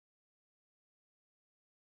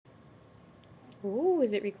Ooh,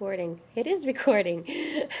 is it recording? It is recording.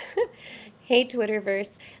 Hey,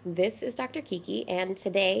 Twitterverse. This is Dr. Kiki, and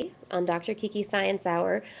today on Dr. Kiki Science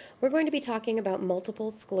Hour, we're going to be talking about multiple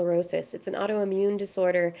sclerosis. It's an autoimmune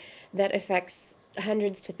disorder that affects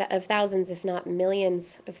hundreds of thousands, if not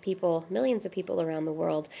millions of people around the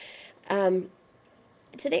world. Um,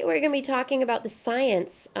 Today, we're going to be talking about the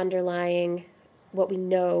science underlying what we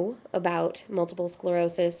know about multiple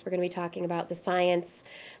sclerosis. We're going to be talking about the science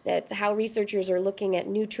that how researchers are looking at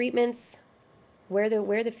new treatments, where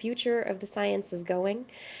the future of the science is going.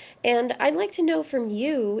 And I'd like to know from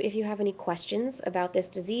you if you have any questions about this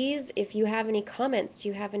disease, if you have any comments, do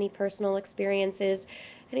you have any personal experiences,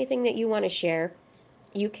 anything that you want to share.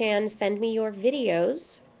 You can send me your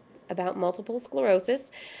videos about multiple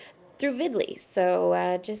sclerosis through vidly.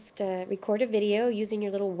 So just record a video using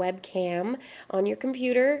your little webcam on your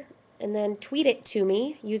computer and then tweet it to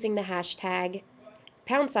me using the hashtag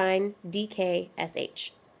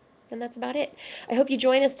 #DKSH. And that's about it. I hope you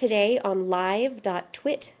join us today on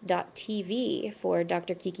live.twit.tv for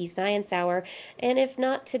Dr. Kiki Science Hour. And if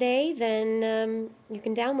not today, then you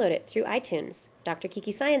can download it through iTunes. Dr.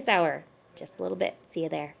 Kiki Science Hour. Just a little bit. See you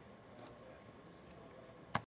there.